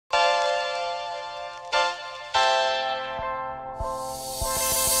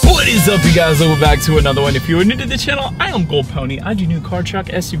What is up, you guys? Welcome back to another one. If you're new to the channel, I am Gold Pony. I do new car, truck,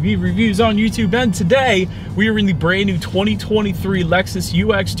 SUV reviews on YouTube, and today we are in the brand new 2023 Lexus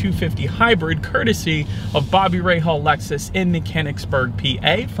UX 250 Hybrid, courtesy of Bobby Ray Hall Lexus in Mechanicsburg,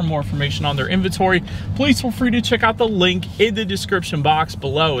 PA. For more information on their inventory, please feel free to check out the link in the description box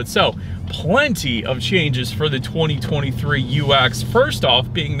below. And so, plenty of changes for the 2023 UX. First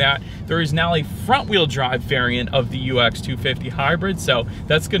off, being that there is now a front-wheel drive variant of the UX 250 Hybrid, so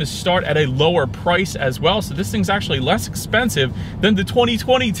that's going to start at a lower price as well. So this thing's actually less expensive than the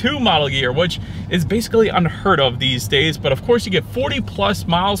 2022 model year, which is basically unheard of these days. But of course, you get 40 plus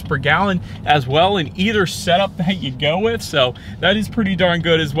miles per gallon as well in either setup that you go with, so that is pretty darn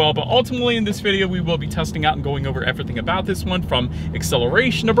good as well. But ultimately in this video, we will be testing out and going over everything about this one, from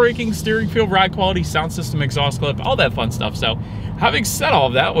acceleration to braking, steering feel, ride quality, sound system, exhaust clip, all that fun stuff. So having said all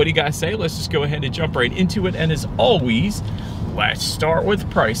of that, what do you guys say? Let's just go ahead and jump right into it. And as always, let's start with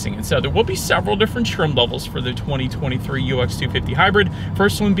pricing. And so there will be several different trim levels for the 2023 UX 250 Hybrid.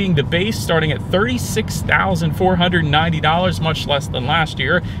 First one being the base, starting at $36,490, much less than last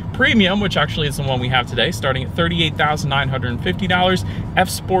year. Premium, which actually is the one we have today, starting at $38,950. F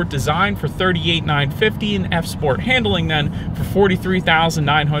Sport Design for $38,950, and F Sport Handling then for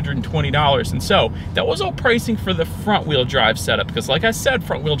 $43,920. And so that was all pricing for the front wheel drive setup, because like I said,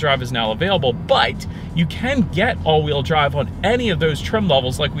 front wheel drive is now available, but you can get all wheel drive on any of those trim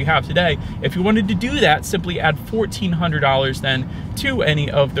levels like we have today. If you wanted to do that, simply add $1,400 then to any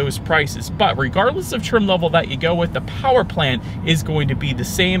of those prices. But regardless of trim level that you go with, the power plant is going to be the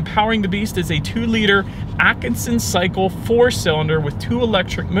same. Powering the beast is a 2-liter Atkinson cycle 4-cylinder with 2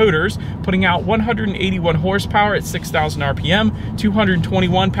 electric motors, putting out 181 horsepower at 6,000 RPM,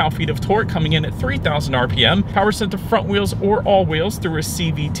 221 pound-feet of torque coming in at 3,000 RPM. Power sent to front wheels or all wheels through a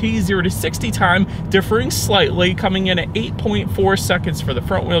CVT. 0 to 60 time differing slightly, coming in at 8.4 seconds for the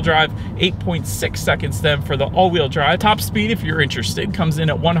front wheel drive, 8.6 seconds then for the all-wheel drive. Top speed, if you're interested, comes in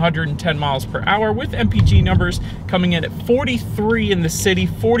at 110 miles per hour, with MPG numbers coming in at 43 in the city,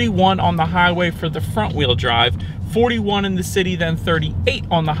 41 on the highway for the front wheel drive, 41 in the city, then 38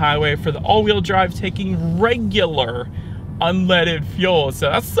 on the highway for the all-wheel drive, taking regular unleaded fuel. So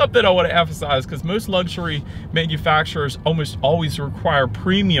that's something I want to emphasize, because most luxury manufacturers almost always require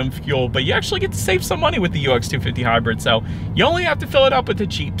premium fuel, but you actually get to save some money with the UX 250 Hybrid, so you only have to fill it up with the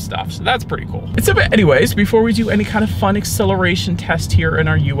cheap stuff, so that's pretty cool. And so anyways, before we do any kind of fun acceleration test here in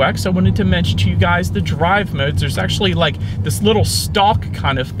our UX, I wanted to mention to you guys the drive modes. There's actually like this little stalk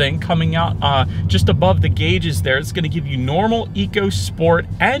kind of thing coming out just above the gauges there. It's going to give you normal, eco, sport,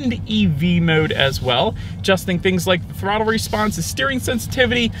 and EV mode as well, adjusting things like the throttle response, the steering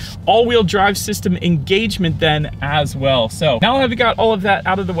sensitivity, all-wheel drive system engagement then as well. So now that I've got all of that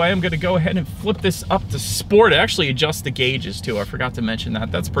out of the way, I'm going to go ahead and flip this up to sport. It actually adjusts the gauges too. I forgot to mention that.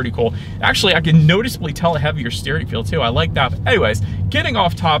 That's pretty cool. Actually, I can noticeably tell a heavier steering feel too. I like that. But anyways, getting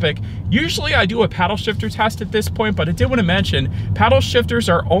off topic, usually I do a paddle shifter test at this point, but I did want to mention paddle shifters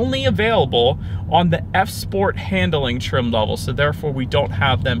are only available on the F Sport Handling trim level, so therefore we don't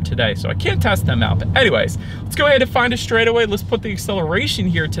have them today, so I can't test them out. But anyways, let's go ahead and find a straightaway. Let's put the acceleration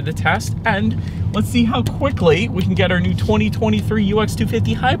here to the test, and let's see how quickly we can get our new 2023 UX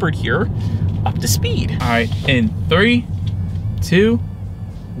 250 Hybrid here up to speed. All right, in 3, 2,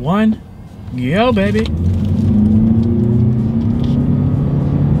 1, go baby.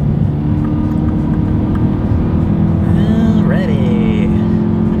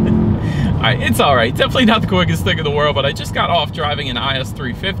 It's all right, definitely not the quickest thing in the world, but I just got off driving an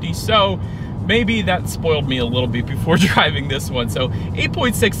IS350, so maybe that spoiled me a little bit before driving this one. So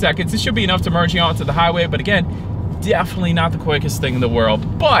 8.6 seconds, this should be enough to merge you onto the highway, but again, definitely not the quickest thing in the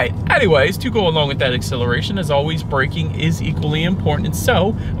world. But anyways, to go along with that acceleration, as always, braking is equally important. And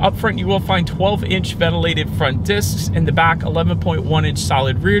so up front, you will find 12-inch ventilated front discs, in the back 11.1-inch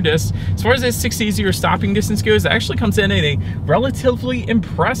solid rear discs. As far as that 6 or stopping distance goes, it actually comes in at a relatively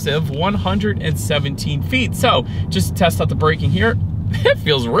impressive 117 feet. So just to test out the braking here, it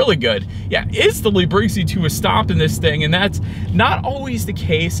feels really good. Yeah, instantly brings you to a stop in this thing, and that's not always the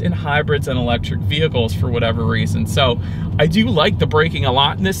case in hybrids and electric vehicles for whatever reason. So I do like the braking a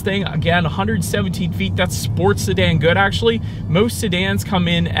lot in this thing. Again, 117 feet, that's sports sedan good actually. Most sedans come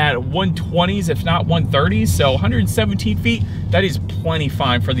in at 120s, if not 130s, so 117 feet, that is plenty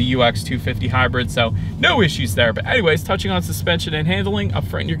fine for the UX 250 Hybrid, so no issues there. But anyways, touching on suspension and handling, up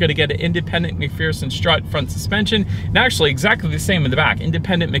front you're going to get an independent McPherson strut front suspension, and actually exactly the same in the back,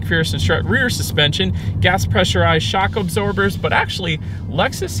 independent McPherson strut rear suspension, gas pressurized shock absorbers, but actually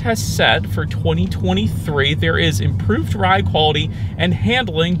Lexus has said for 2023 there is improved ride quality and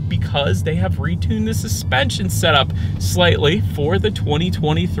handling because they have retuned the suspension setup slightly for the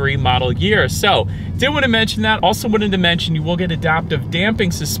 2023 model year. So did want to mention that. Also wanted to mention you will get adaptive damping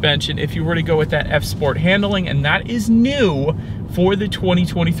suspension if you were to go with that F Sport handling, and that is new for the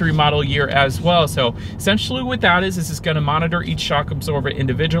 2023 model year as well. So essentially what that is it's going to monitor each shock absorber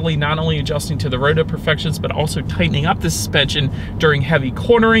individually, not only adjusting to the road imperfections, but also tightening up the suspension during heavy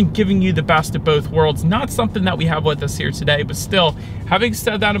cornering, giving you the best of both worlds. Not something that we have with us here today, but still, having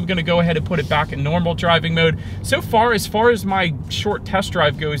said that, I'm going to go ahead and put it back in normal driving mode. So far as my short test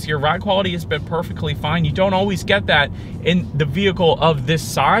drive goes here, ride quality has been perfectly fine. You don't always get that in the vehicle of this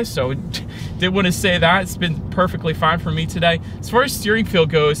size, so did want to say that it's been perfectly fine for me today. As far as steering feel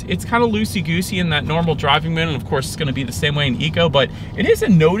goes, it's kind of loosey-goosey in that normal driving mode, and of course it's going to be the same way in Eco, but it is a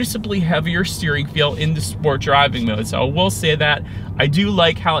noticeably heavier steering feel in the sport driving mode. So I will say that I do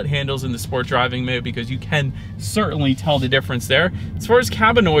like how it handles in the sport driving mode because you can certainly tell the difference there. As far as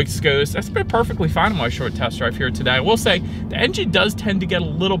cabin noise goes, that's been perfectly fine on my short test drive here today. I will say the engine does tend to get a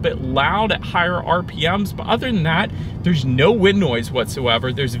little bit loud at higher RPMs, but other than that, there's no wind noise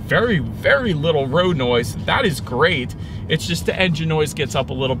whatsoever. There's very, very little road noise. That is great. It's just the engine noise gets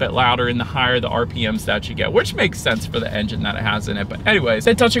up a little bit louder in the higher the RPMs that you get, which makes sense for the engine that it has in it. But anyways,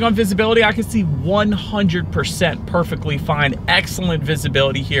 then touching on visibility, I can see 100% perfectly fine, excellent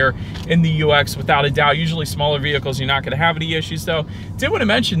visibility here in the UX without a doubt. Usually smaller vehicles, you're not gonna have any issues though. Did want to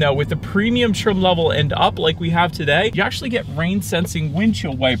mention though, with the premium trim level and up like we have today, you actually get rain sensing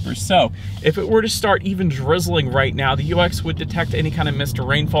windshield wipers. So if it were to start even drizzling right now, the UX would detect any kind of mist or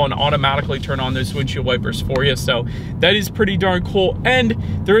rainfall and automatically turn on those windshield wipers for you. So that is pretty darn cool. And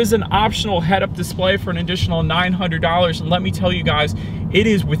there is an optional head-up display for an additional $900. And let me tell you guys, it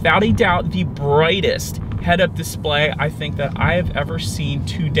is without a doubt the brightest head-up display I think that I have ever seen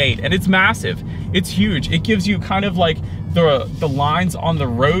to date. And it's massive. It's huge. It gives you kind of like the lines on the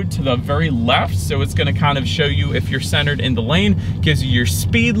road to the very left, so it's going to kind of show you if you're centered in the lane. It gives you your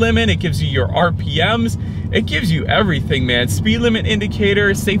speed limit, it gives you your RPMs, it gives you everything, man. Speed limit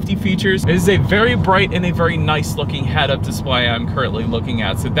indicator, safety features. It is a very bright and a very nice looking head-up display I'm currently looking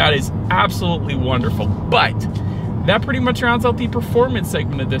at, so that is absolutely wonderful. But that pretty much rounds out the performance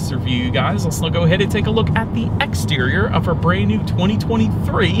segment of this review, you guys. Let's now go ahead and take a look at the exterior of our brand new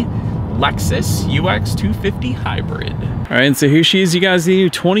 2023 Lexus UX 250 Hybrid. All right, and so here she is, you guys, the new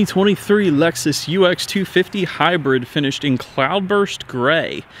 2023 Lexus UX 250 Hybrid, finished in Cloudburst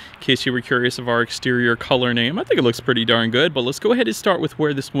Gray. In case you were curious of our exterior color name, I think it looks pretty darn good, but let's go ahead and start with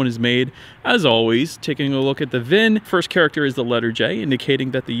where this one is made. As always, taking a look at the VIN, first character is the letter J,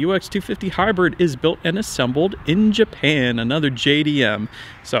 indicating that the UX 250 Hybrid is built and assembled in Japan, another JDM.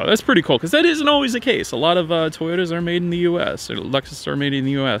 So that's pretty cool, because that isn't always the case. A lot of Toyotas are made in the US, or Lexus are made in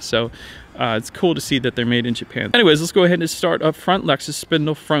the US, so it's cool to see that they're made in Japan. Anyways, let's go ahead and start up front. Lexus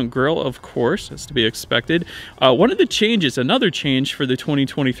spindle front grille, of course, that's to be expected. One of the changes, another change for the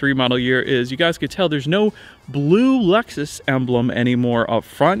 2023 model year is, you guys could tell there's no blue Lexus emblem anymore up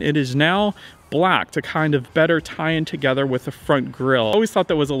front. It is now black to kind of better tie in together with the front grille. I always thought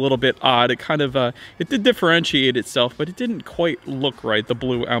that was a little bit odd. It kind of, it did differentiate itself, but it didn't quite look right, the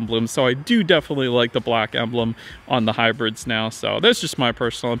blue emblem. So I do definitely like the black emblem on the hybrids now. So that's just my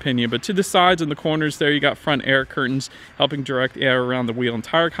personal opinion. But to the sides and the corners there, you got front air curtains helping direct air around the wheel and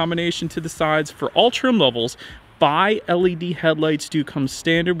tire combination. To the sides, for all trim levels, bi-LED headlights do come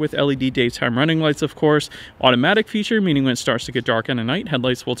standard with LED daytime running lights, of course. Automatic feature, meaning when it starts to get dark in the night,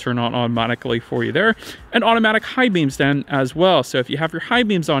 headlights will turn on automatically for you there. And automatic high beams then as well. So if you have your high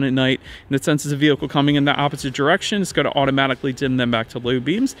beams on at night and it senses a vehicle coming in the opposite direction, it's going to automatically dim them back to low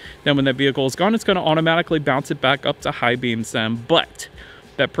beams. Then when that vehicle is gone, it's going to automatically bounce it back up to high beams then. But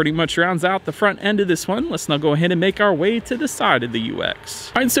that pretty much rounds out the front end of this one. Let's now go ahead and make our way to the side of the UX.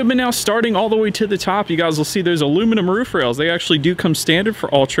 All right, so but now starting all the way to the top, you guys will see there's aluminum roof rails. They actually do come standard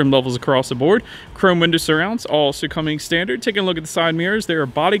for all trim levels across the board. Chrome window surrounds also coming standard. Taking a look at the side mirrors, they are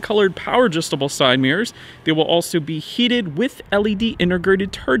body colored power adjustable side mirrors. They will also be heated with LED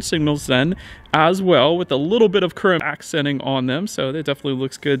integrated turn signals then as well, with a little bit of chrome accenting on them, so that definitely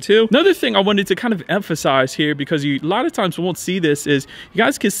looks good too. Another thing I wanted to kind of emphasize here, because you a lot of times won't see this, is you guys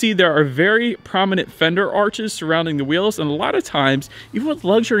guys can see, there are very prominent fender arches surrounding the wheels, and a lot of times, even with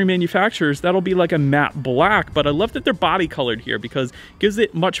luxury manufacturers, that'll be like a matte black, but I love that they're body colored here because it gives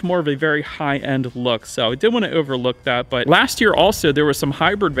it much more of a very high-end look. So I didn't want to overlook that. But last year also, there was some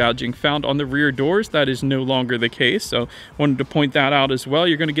hybrid badging found on the rear doors. That is no longer the case, so wanted to point that out as well.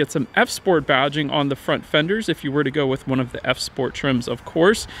 You're going to get some F-Sport badging on the front fenders if you were to go with one of the F-Sport trims, of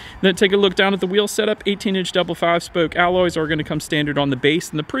course. Then take a look down at the wheel setup. 18-inch double 5-spoke alloys are going to come standard on the base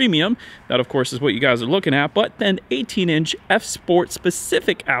and the premium. That, of course, is what you guys are looking at. But then 18-inch F-Sport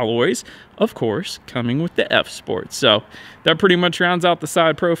specific alloys, of course, coming with the F-Sport. So that pretty much rounds out the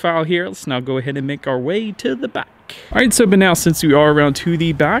side profile here. Let's now go ahead and make our way to the back. All right, so but now since we are around to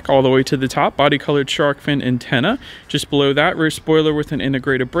the back, all the way to the top, body colored shark fin antenna. Just below that, rear spoiler with an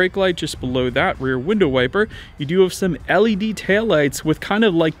integrated brake light. Just below that, rear window wiper. You do have some LED taillights with kind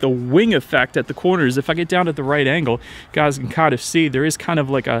of like the wing effect at the corners. If I get down at the right angle, you guys can kind of see there is kind of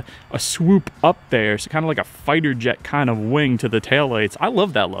like a swoop up there. So kind of like a fighter jet kind of wing to the taillights. I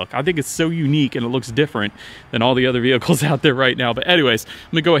love that look. I think it's so unique and it looks different than all the other vehicles out there right now. But anyways,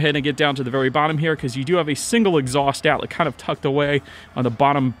 let me go ahead and get down to the very bottom here because you do have a single exhaust outlet kind of tucked away on the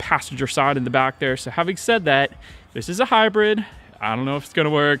bottom passenger side in the back there. So having said that, this is a hybrid. I don't know if it's going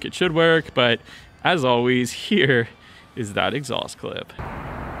to work. It should work, but as always, here is that exhaust clip.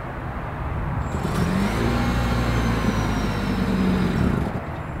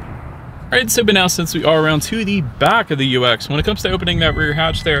 All right, so but now since we are around to the back of the UX, when it comes to opening that rear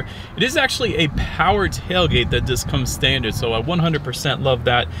hatch there, it is actually a power tailgate that just comes standard, so I 100% love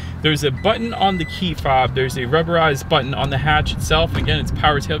that. There's a button on the key fob, there's a rubberized button on the hatch itself. Again, it's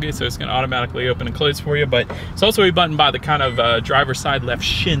power tailgate, so it's gonna automatically open and close for you, but it's also a button by the kind of driver's side left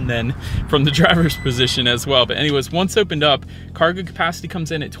shin then from the driver's position as well. But anyways, once opened up, cargo capacity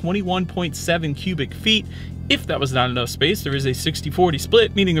comes in at 21.7 cubic feet. If that was not enough space, there is a 60-40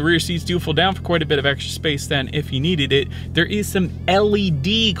 split, meaning the rear seats do fold down for quite a bit of extra space then if you needed it. There is some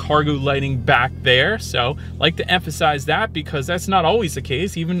LED cargo lighting back there, so like to emphasize that because that's not always the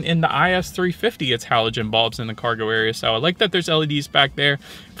case. Even in the IS350, it's halogen bulbs in the cargo area, so I like that there's LEDs back there.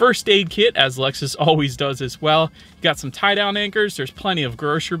 First aid kit, as Lexus always does as well. You got some tie-down anchors. There's plenty of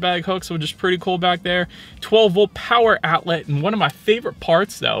grocery bag hooks, which is pretty cool back there. 12-volt power outlet, and one of my favorite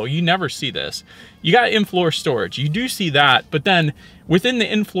parts, though, you never see this. You got in-floor storage. You do see that, but then within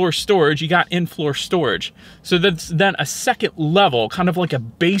the in-floor storage, you got in-floor storage. So that's then a second level, kind of like a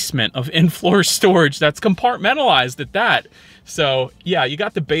basement of in-floor storage that's compartmentalized at that. So yeah, you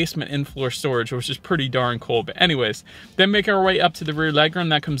got the basement in-floor storage, which is pretty darn cool. But anyways, then making our way up to the rear legroom,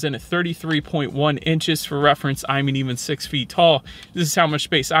 that comes in at 33.1 inches. For reference, I'm an even 6 feet tall. This is how much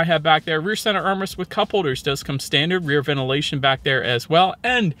space I have back there. Rear center armrest with cup holders does come standard. Rear ventilation back there as well.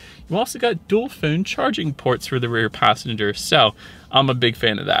 And you also got dual phone charging ports for the rear passenger. So I'm a big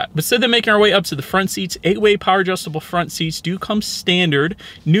fan of that. But so then making our way up to the front seats, 8-way power adjustable front seats do come standard.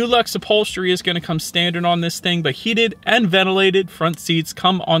 New Lux upholstery is going to come standard on this thing, but heated and ventilated front seats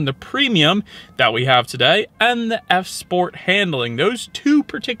come on the premium that we have today and the F-Sport handling, those two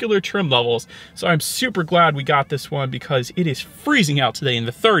particular trim levels. So I'm super glad we got this one because it is freezing out today in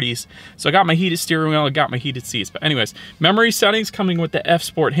the 30s. So I got my heated steering wheel, I got my heated seats. But anyways, memory settings coming with the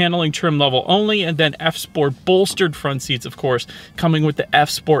F-Sport handling trim level only, and then F-Sport bolstered front seats, of course, coming with the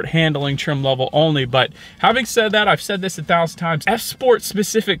F-Sport handling trim level only. But having said that, I've said this 1,000 times, F-Sport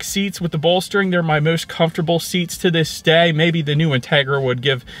specific seats with the bolstering, they're my most comfortable seats to this day. Maybe the new Integra would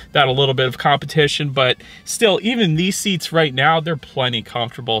give that a little bit of competition, but still, even these seats right now, they're plenty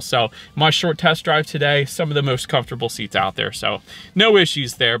comfortable. So my short test drive today, some of the most comfortable seats out there, so no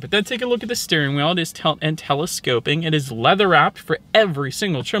issues there. But then take a look at the steering wheel. It is tilt and telescoping. It is leather wrapped for every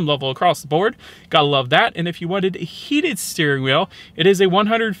single trim level across the board. Gotta love that. And if you wanted a heated steering wheel, it is a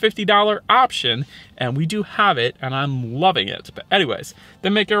 $150 option, and we do have it, and I'm loving it. But anyways,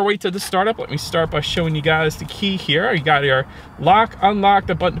 then make our way to the startup. Let me start by showing you guys the key here. You got your lock, unlock,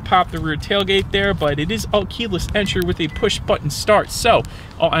 the button to pop the rear tailgate there, but it is all keyless entry with a push button start. So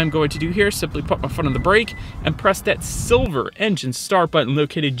all I'm going to do here is simply put my foot on the brake and press that silver engine start button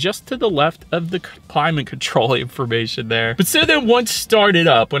located just to the left of the climate control information there. But so then once started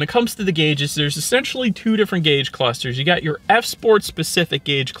up, when it comes to the gauges, there's essentially two different gauge clusters. You got your F-Sport specific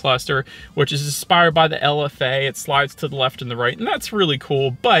gauge cluster, which is inspired by the LFA. It slides to the left and the right, and that's really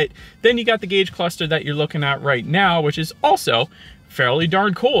cool. But then you got the gauge cluster that you're looking at right now, which is also fairly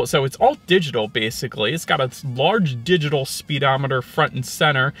darn cool. So it's all digital, basically. It's got a large digital speedometer front and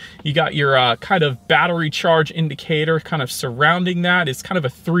center. You got your kind of battery charge indicator kind of surrounding that. It's kind of a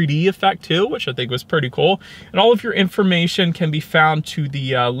 3D effect too, which I think was pretty cool. And all of your information can be found to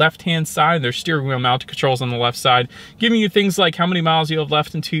the left-hand side. There's steering wheel mounted controls on the left side, giving you things like how many miles you have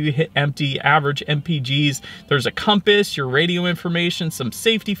left until you hit empty, average MPGs. There's a compass, your radio information, some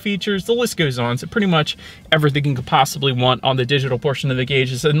safety features, the list goes on. So pretty much everything you could possibly want on the digital portion of the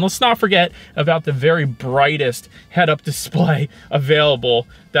gauges. And let's not forget about the very brightest head-up display available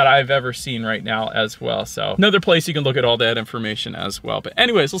that I've ever seen right now as well. So another place you can look at all that information as well. But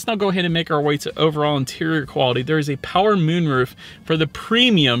anyways, let's now go ahead and make our way to overall interior quality. There is a power moonroof for the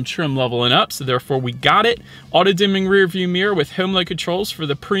premium trim level and up, so therefore we got it. Auto dimming rear view mirror with home light controls for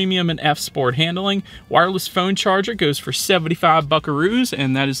the premium and F Sport handling. Wireless phone charger goes for 75 buckaroos,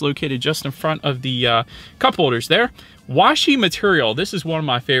 and that is located just in front of the cup holders there. Washi material, this is one of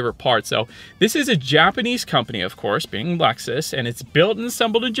my favorite parts. So this is a Japanese company, of course, being Lexus, and it's built and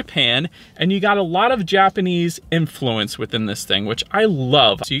assembled in Japan, and you got a lot of Japanese influence within this thing, which I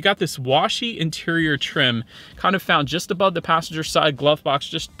love. So you got this washi interior trim kind of found just above the passenger side glove box,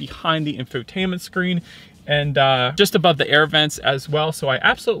 just behind the infotainment screen, and just above the air vents as well. So I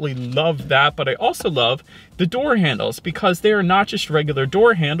absolutely love that, but I also love the door handles because they are not just regular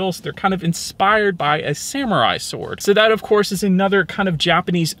door handles, they're kind of inspired by a samurai sword. So that of course is another kind of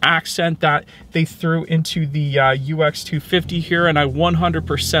Japanese accent that they threw into the UX 250 here, and I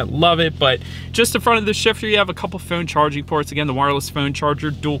 100% love it. But just in front of the shifter, you have a couple phone charging ports. Again, the wireless phone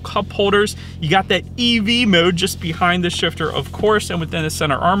charger, dual cup holders. You got that EV mode just behind the shifter, of course, and within the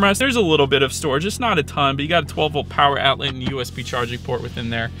center armrest, there's a little bit of storage. It's not a ton, but you got a 12-volt power outlet and USB charging port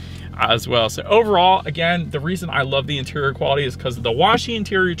within there as well. So overall, again, the reason I love the interior quality is because of the washi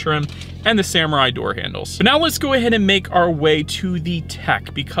interior trim and the samurai door handles. But now let's go ahead and make our way to the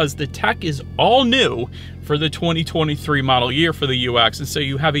tech, because the tech is all new for the 2023 model year for the UX. And so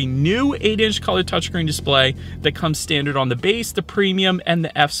you have a new 8-inch color touchscreen display that comes standard on the base, the premium, and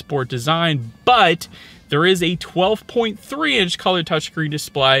the F Sport design, but there is a 12.3-inch color touchscreen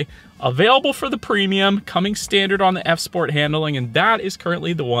display available for the premium, coming standard on the F Sport handling, and that is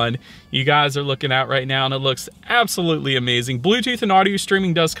currently the one you guys are looking at right now, and it looks absolutely amazing. Bluetooth and audio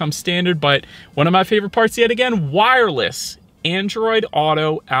streaming does come standard, but one of my favorite parts yet again, wireless Android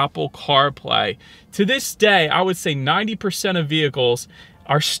Auto, Apple CarPlay. To this day, I would say 90% of vehicles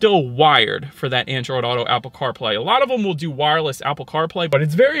are still wired for that Android Auto, Apple CarPlay. A lot of them will do wireless Apple CarPlay, but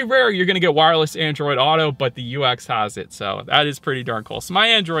it's very rare you're gonna get wireless Android Auto, but the UX has it, so that is pretty darn cool. So my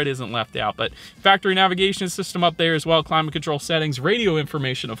Android isn't left out, but factory navigation system up there as well, climate control settings, radio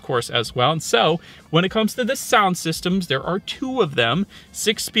information, of course, as well. And so when it comes to the sound systems, there are 2 of them.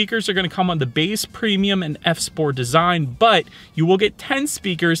 6 speakers are gonna come on the base, premium, and F Sport design, but you will get 10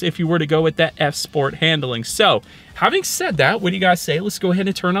 speakers if you were to go with that F Sport handling. So having said that, what do you guys say? Let's go ahead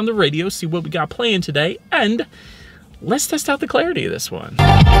and turn on the radio, see what we got playing today, and let's test out the clarity of this one.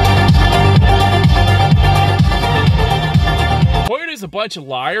 Toyota's a bunch of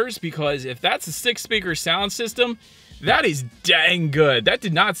liars, because if that's a 6-speaker sound system, that is dang good. That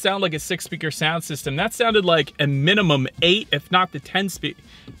did not sound like a 6-speaker sound system. That sounded like a minimum 8, if not the 10-speaker.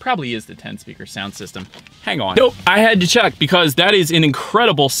 Probably is the 10-speaker sound system. Hang on. Nope, I had to check, because that is an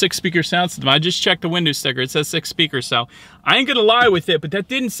incredible 6-speaker sound system. I just checked the window sticker. It says 6 speakers, so I ain't gonna lie with it, but that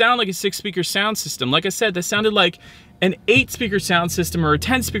didn't sound like a 6-speaker sound system. Like I said, that sounded like an 8-speaker sound system or a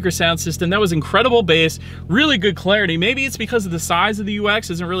 10-speaker sound system. That was incredible bass, really good clarity. Maybe it's because of the size of the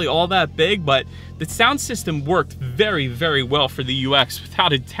UX isn't really all that big, but the sound system worked very, very well for the UX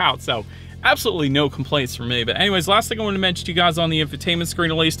without a doubt. So absolutely no complaints from me. But anyways, last thing I want to mention to you guys on the infotainment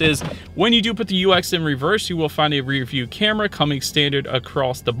screen at least is when you do put the UX in reverse, you will find a rear view camera coming standard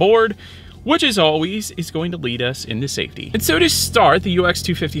across the board, which as always is going to lead us into safety. And so to start, the UX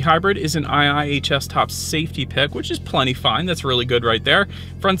 250 Hybrid is an IIHS top safety pick, which is plenty fine. That's really good right there.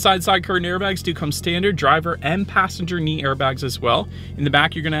 Front side curtain airbags do come standard, driver and passenger knee airbags as well. In the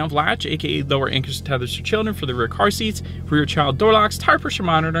back, you're gonna have latch, aka lower anchors tethers for children for the rear car seats, rear child door locks, tire pressure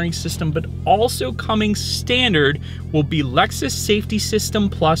monitoring system, but also coming standard will be Lexus Safety System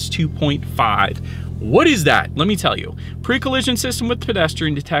Plus 2.5. What is that? Let me tell you. Pre-collision system with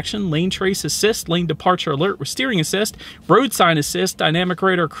pedestrian detection, lane trace assist, lane departure alert with steering assist, road sign assist, dynamic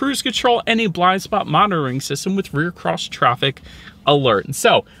radar cruise control, and a blind spot monitoring system with rear cross traffic alert. And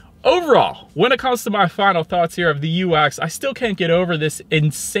so, overall, when it comes to my final thoughts here of the UX, I still can't get over this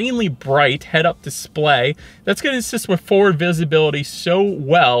insanely bright head-up display that's going to assist with forward visibility so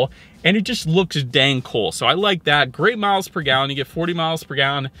well, and it just looks dang cool. So I like that. Great miles per gallon. You get 40 miles per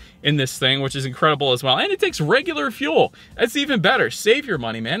gallon in this thing, which is incredible as well. And it takes regular fuel. That's even better. Save your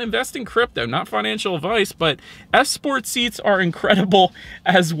money, man. Invest in crypto. Not financial advice, but S-Sport seats are incredible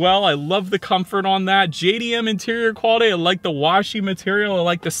as well. I love the comfort on that. JDM interior quality. I like the washi material. I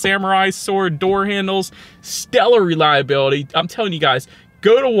like the samurai sword door handles. Stellar reliability. I'm telling you guys,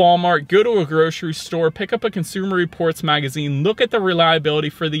 go to Walmart, go to a grocery store, pick up a Consumer Reports magazine, look at the reliability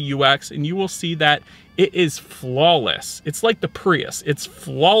for the UX, and you will see that it is flawless. It's like the Prius. It's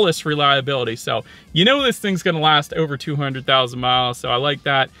flawless reliability. So you know this thing's gonna last over 200,000 miles, so I like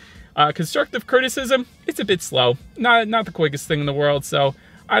that. Constructive criticism, it's a bit slow. Not the quickest thing in the world, so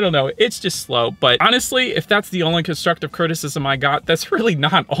I don't know, it's just slow. But honestly, if that's the only constructive criticism I got, that's really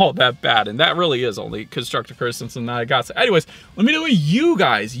not all that bad. And that really is only constructive criticism that I got. So anyways, let me know what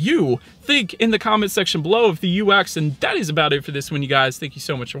you think in the comment section below of the UX. And that is about it for this one, you guys. Thank you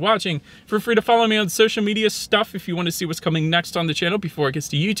so much for watching. Feel free to follow me on social media stuff if you want to see what's coming next on the channel before it gets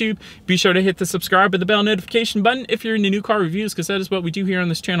to YouTube. Be sure to hit the subscribe and the bell notification button if you're into new car reviews, because that is what we do here on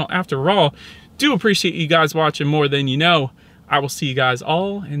this channel after all. Do appreciate you guys watching more than you know. I will see you guys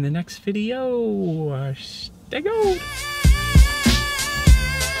all in the next video. Stay gold.